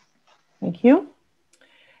 Thank you.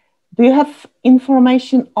 Do you have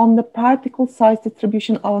information on the particle size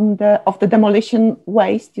distribution of the demolition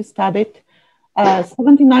waste you studied?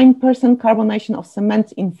 79% carbonation of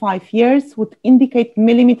cement in 5 years would indicate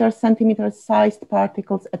millimeter-centimeter sized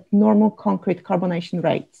particles at normal concrete carbonation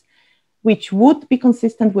rates, which would be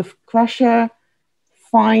consistent with crusher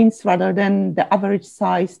fines rather than the average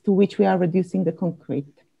size to which we are reducing the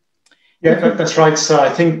concrete. Yeah, that's right. So I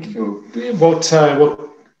think what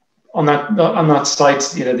on that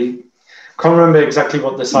site, I can't remember exactly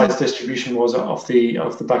what the size distribution was off the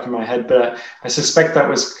back of my head, but I suspect that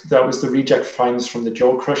was the reject fines from the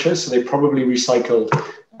jaw crusher. So they probably recycled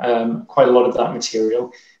quite a lot of that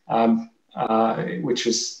material. which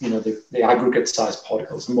was the aggregate size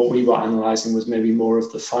particles, and what we were analysing was maybe more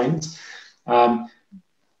of the fines.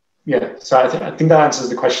 Yeah, so I think that answers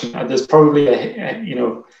the question. There's probably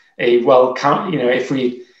a well count.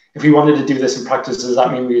 If we wanted to do this in practice, does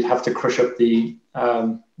that mean we'd have to crush up the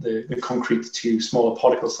concrete to smaller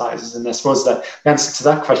particle sizes? And I suppose that the answer to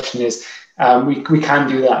that question is we can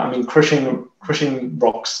do that. I mean, crushing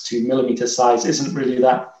rocks to millimeter size isn't really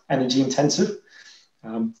that energy intensive.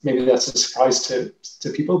 Maybe that's a surprise to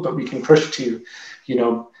people, but we can crush to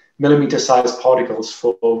millimeter sized particles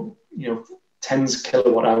for tens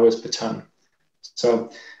kilowatt hours per ton.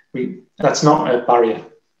 So that's not a barrier.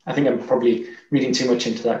 I think I'm probably reading too much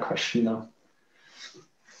into that question now.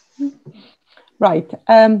 Right.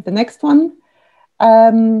 The next one.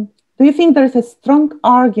 Do you think there's a strong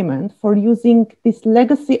argument for using these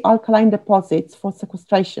legacy alkaline deposits for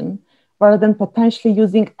sequestration rather than potentially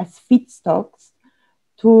using as feedstocks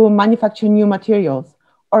to manufacture new materials?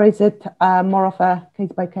 Or is it more of a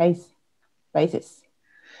case-by-case basis?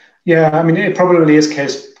 Yeah, I mean, it probably is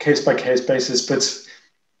case-by-case basis, but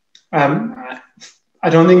I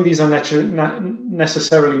don't think these are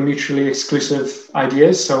necessarily mutually exclusive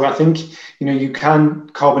ideas. So I think, you can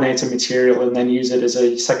carbonate a material and then use it as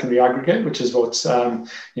a secondary aggregate, which is what,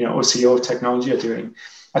 OCO technology are doing.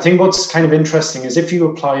 I think what's kind of interesting is if you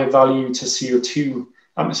apply a value to CO2,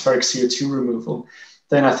 atmospheric CO2 removal,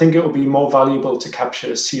 then I think it will be more valuable to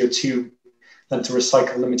capture CO2 than to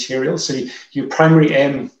recycle the material. So your primary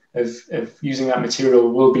aim of using that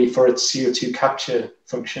material will be for its CO2 capture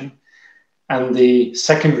function. And the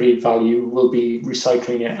secondary value will be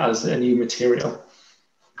recycling it as a new material.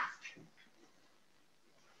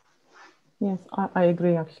 Yes, I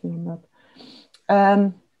agree actually on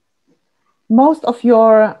that. Most of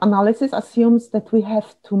your analysis assumes that we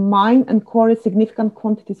have to mine and quarry significant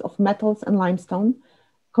quantities of metals and limestone.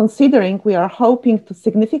 Considering we are hoping to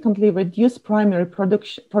significantly reduce primary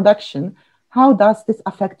production, how does this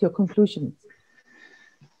affect your conclusions?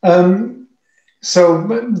 So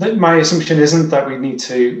my assumption isn't that we need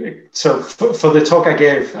to, so for the talk I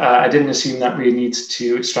gave, I didn't assume that we need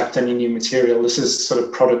to extract any new material. This is sort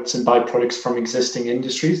of products and byproducts from existing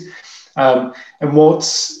industries. And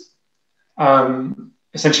what's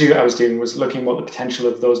essentially what I was doing was looking what the potential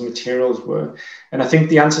of those materials were. And I think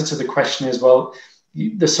the answer to the question is, well,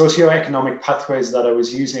 the socioeconomic pathways that I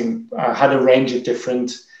was using had a range of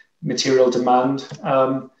different material demand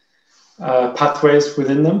pathways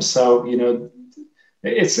within them. So,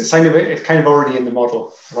 it's kind of already in the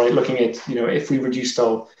model, right? Looking at, if we reduced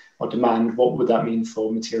our demand, what would that mean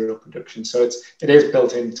for material production? So it is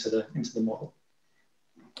built into the model.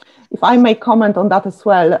 If I may comment on that as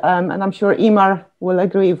well, and I'm sure Emer will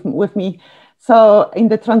agree with me. So in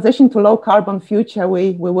the transition to low carbon future,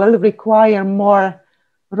 we will require more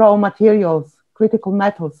raw materials, critical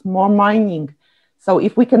metals, more mining. So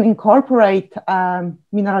if we can incorporate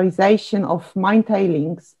mineralization of mine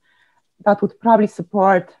tailings, that would probably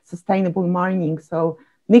support sustainable mining. So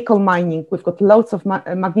nickel mining, we've got loads of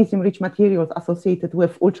magnesium-rich materials associated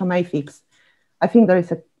with ultramafics. I think there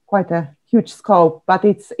is quite a huge scope, but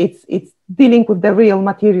it's dealing with the real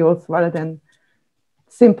materials rather than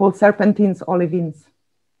simple serpentines, olivines.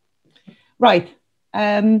 Right.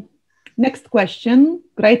 Next question.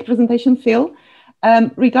 Great presentation, Phil.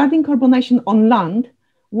 Regarding carbonation on land,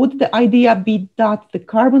 would the idea be that the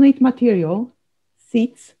carbonate material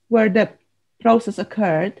sits where the process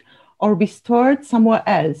occurred or be stored somewhere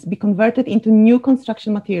else, be converted into new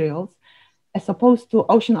construction materials, as opposed to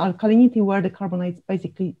ocean alkalinity where the carbonates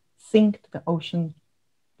basically sink to the ocean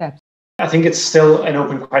depth? I think it's still an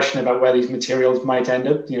open question about where these materials might end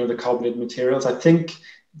up, the carbonate materials. I think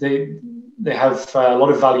they have a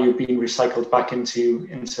lot of value being recycled back into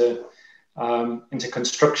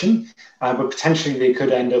construction, but potentially they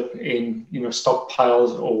could end up in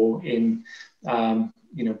stockpiles or in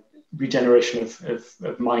regeneration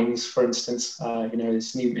of mines, for instance.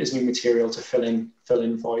 Is new material to fill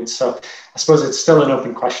in voids. So I suppose it's still an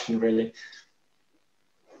open question, really.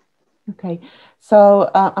 Okay, so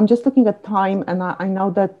I'm just looking at time, and I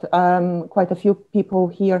know that quite a few people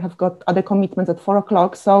here have got other commitments at 4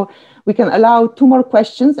 o'clock, so we can allow 2 more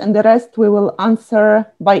questions, and the rest we will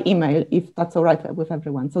answer by email, if that's all right with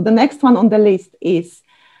everyone. So the next one on the list is,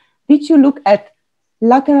 did you look at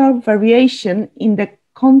lateral variation in the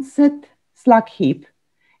concept slag heap?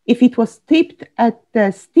 If it was tipped at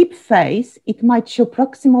the steep face, it might show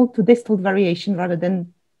proximal to distal variation rather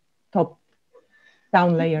than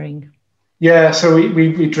top-down layering. Yeah, so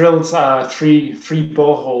we drilled three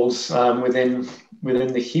boreholes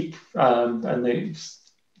within the heap, and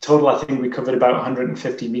total, I think we covered about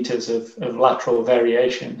 150 meters of lateral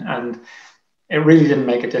variation, and it really didn't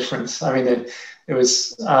make a difference. I mean, it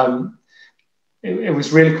was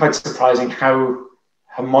really quite surprising how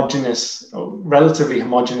relatively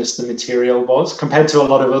homogeneous the material was compared to a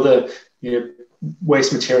lot of other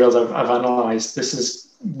waste materials I've analysed. This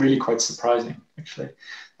is really quite surprising, actually.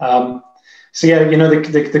 So yeah, there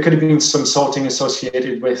could have been some salting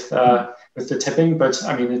associated with the tipping, but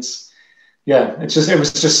I mean, it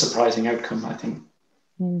was just surprising outcome, I think.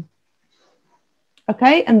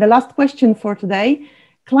 Okay, and the last question for today.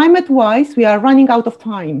 Climate-wise, we are running out of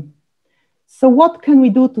time. So what can we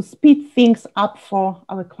do to speed things up for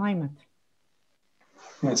our climate?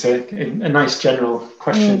 That's a nice general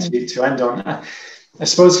question to end on. I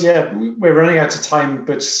suppose, yeah, we're running out of time,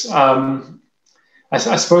 but I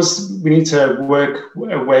suppose we need to work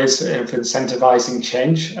ways of incentivizing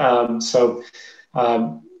change.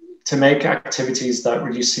 To make activities that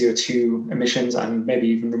reduce CO2 emissions and maybe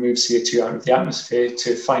even remove CO2 out of the atmosphere,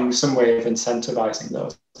 to find some way of incentivizing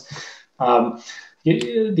those.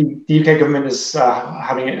 The UK government is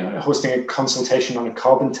hosting a consultation on a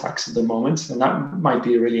carbon tax at the moment, and that might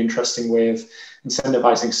be a really interesting way of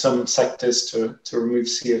incentivizing some sectors to remove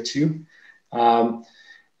CO2.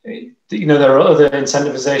 There are other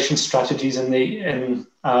incentivization strategies in the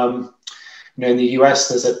US.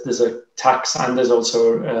 There's a tax, and there's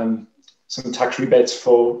also some tax rebates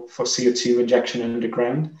for CO2 injection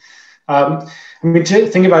underground. I mean, to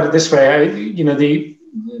think about it this way,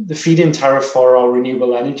 the feed-in tariff for our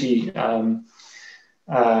renewable energy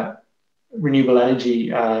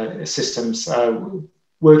systems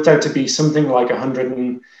worked out to be something like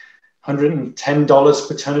 $110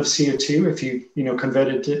 per ton of CO2 if you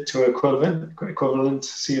converted it to equivalent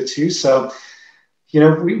CO2. So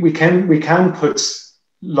we can put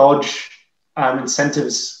large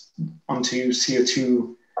incentives onto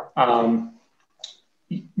CO2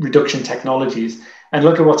 reduction technologies. And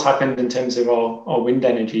look at what's happened in terms of our wind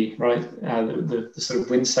energy, right? The sort of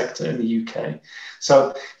wind sector in the UK.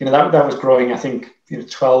 So that was growing, I think,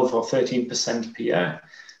 12 or 13% per year.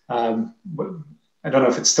 I don't know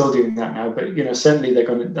if it's still doing that now, but certainly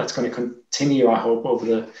that's going to continue, I hope, over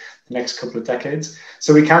the next couple of decades.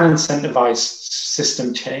 So we can incentivize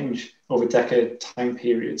system change over decade time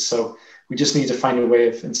periods. So we just need to find a way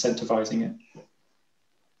of incentivizing it.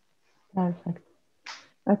 Perfect.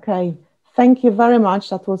 Okay. Thank you very much.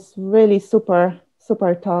 That was really super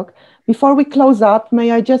talk. Before we close up,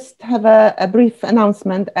 may I just have a brief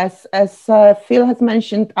announcement? As Phil has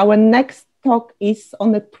mentioned, our next talk is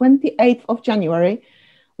on the 28th of January.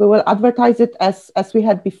 We will advertise it as we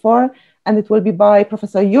had before, and it will be by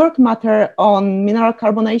Professor Jörg Matter on mineral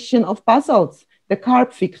carbonation of basalts, the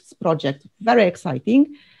CarbFix project. Very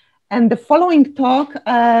exciting. And the following talk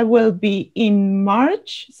will be in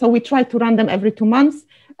March. So we try to run them every 2 months.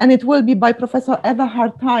 And it will be by Professor Eva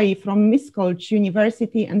Hartai from Miskolc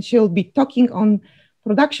University, and she'll be talking on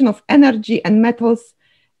production of energy and metals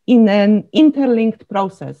in an interlinked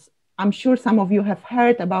process. I'm sure some of you have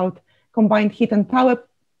heard about combined heat and power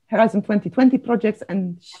Horizon 2020 projects,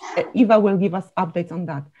 and Eva will give us updates on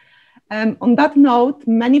that. On that note,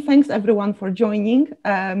 many thanks everyone for joining.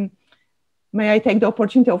 May I take the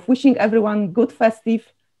opportunity of wishing everyone good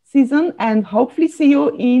festive season, and hopefully see you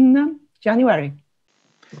in January.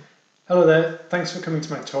 Hello there. Thanks for coming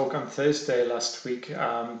to my talk on Thursday last week.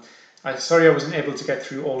 Sorry I wasn't able to get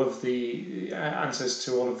through all of the answers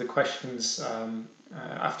to all of the questions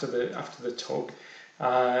after the talk.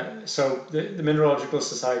 So the Mineralogical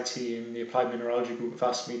Society and the Applied Mineralogy Group have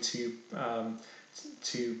asked me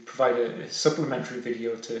to provide a supplementary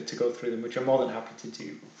video to go through them, which I'm more than happy to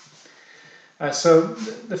do. So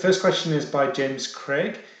the first question is by James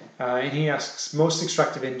Craig, and he asks, most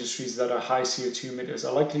extractive industries that are high CO2 emitters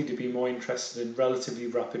are likely to be more interested in relatively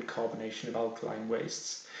rapid carbonation of alkaline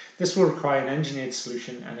wastes. This will require an engineered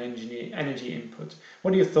solution and energy input.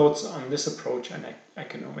 What are your thoughts on this approach and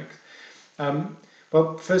economics?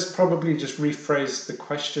 Well, first, probably just rephrase the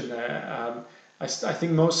question there. I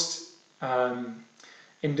think most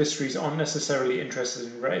industries aren't necessarily interested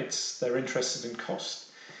in rates, they're interested in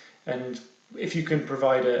cost. And if you can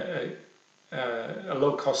provide a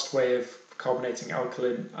low-cost way of carbonating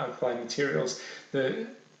alkaline materials,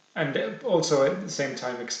 and also at the same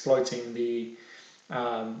time exploiting the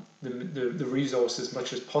resource as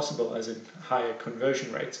much as possible, as in higher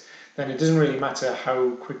conversion rates, then it doesn't really matter how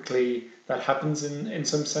quickly that happens in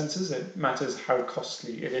some senses. It matters how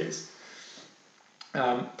costly it is,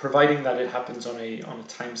 providing that it happens on a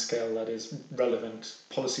time scale that is relevant,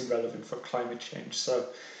 policy relevant for climate change. So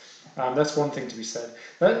that's one thing to be said.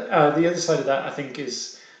 The other side of that, I think,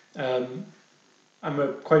 is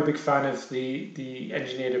quite a big fan of the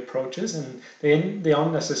engineered approaches, and they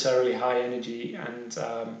aren't necessarily high energy and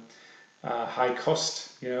high cost.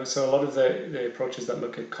 So a lot of the approaches that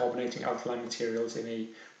look at carbonating alkaline materials in a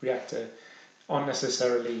reactor aren't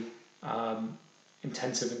necessarily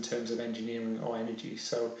intensive in terms of engineering or energy.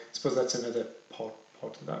 So I suppose that's another part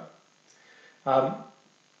of that.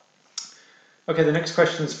 Okay, the next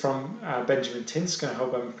question is from Benjamin Tinsk, and I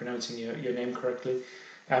hope I'm pronouncing your name correctly.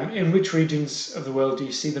 In which regions of the world do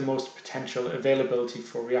you see the most potential availability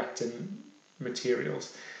for reactant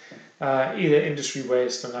materials? Either industry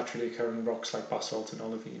waste or naturally occurring rocks like basalt and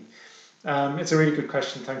olivine. It's a really good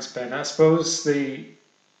question, thanks Ben. I suppose a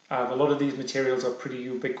lot of these materials are pretty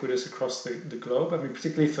ubiquitous across the globe. I mean,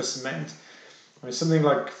 particularly for cement. I mean, something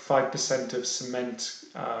like 5% of cement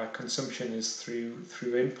consumption is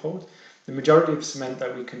through import. The majority of cement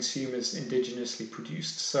that we consume is indigenously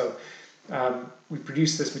produced. So we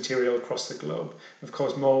produce this material across the globe. Of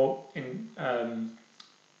course, more in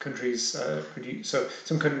countries produce. So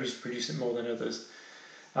some countries produce it more than others.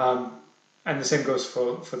 And the same goes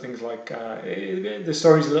for things like, the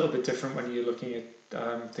story's a little bit different when you're looking at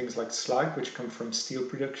things like slag, which come from steel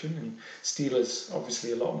production, and steel is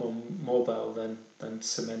obviously a lot more mobile than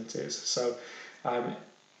cement is. So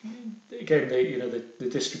again, the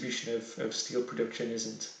distribution of steel production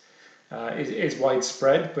is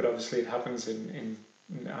widespread, but obviously it happens in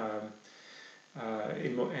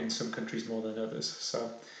some countries more than others. So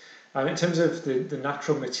in terms of the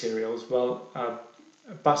natural materials, well,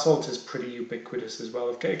 basalt is pretty ubiquitous as well.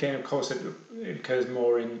 Again, of course, it occurs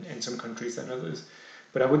more in some countries than others,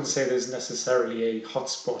 but I wouldn't say there's necessarily a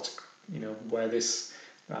hotspot, where this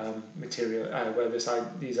material, where these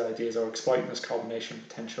ideas or exploiting this carbonation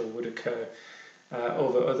potential would occur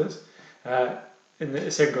over others. And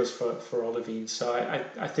the same goes for olivine. So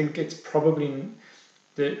I think it's probably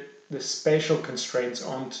the spatial constraints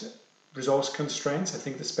aren't resource constraints. I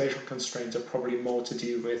think the spatial constraints are probably more to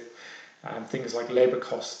do with things like labour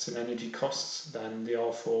costs and energy costs than they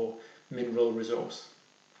are for mineral resource.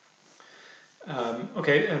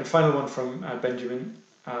 Okay, and final one from Benjamin.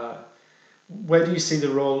 Where do you see the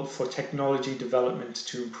role for technology development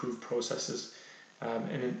to improve processes?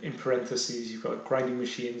 And in parentheses, you've got grinding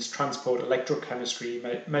machines, transport, electrochemistry,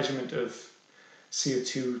 measurement of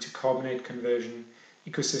CO2 to carbonate conversion,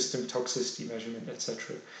 ecosystem toxicity measurement,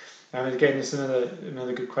 etc. And again, it's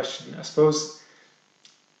another good question. I suppose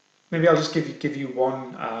maybe I'll just give you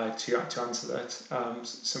one to answer that.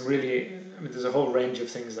 Some really, there's a whole range of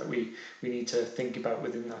things that we need to think about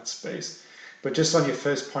within that space. But just on your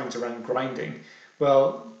first point around grinding,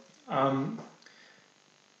 well,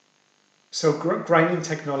 so grinding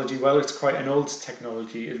technology, well, it's quite an old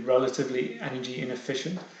technology, is relatively energy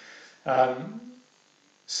inefficient.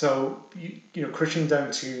 So crushing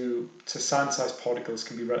down to sand-sized particles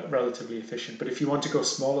can be relatively efficient. But if you want to go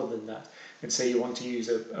smaller than that, and say you want to use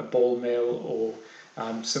a ball mill or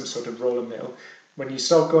some sort of roller mill, when you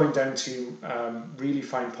start going down to really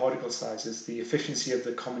fine particle sizes, the efficiency of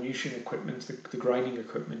the comminution equipment, the grinding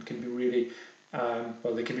equipment, can be really,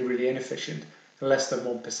 they can be really inefficient, less than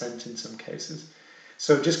 1% in some cases.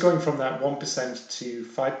 So just going from that 1% to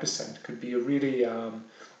 5% could be a really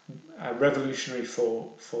revolutionary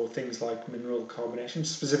for things like mineral carbonation,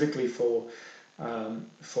 specifically for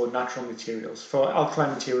natural materials. For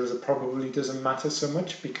alkaline materials, it probably doesn't matter so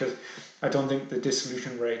much because I don't think the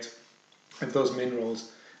dissolution rate of those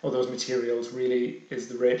minerals or those materials really is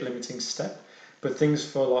the rate limiting step. But things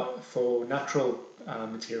for natural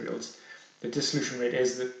materials, the dissolution rate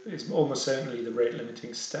is almost certainly the rate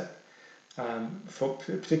limiting step,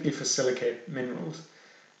 particularly for silicate minerals.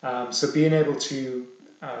 So being able to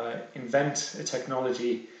invent a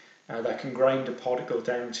technology that can grind a particle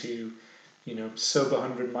down to sub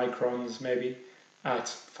 100 microns maybe at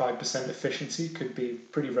 5% efficiency could be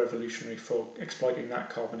pretty revolutionary for exploiting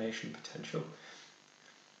that carbonation potential.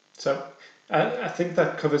 So I think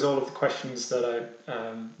that covers all of the questions that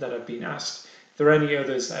I've been asked. If there are any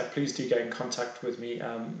others, please do get in contact with me.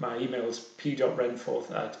 My email is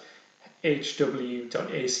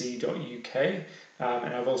p.renforth@hw.ac.uk,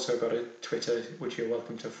 and I've also got a Twitter which you're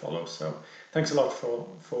welcome to follow. So thanks a lot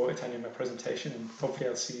for attending my presentation, and hopefully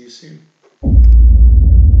I'll see you soon.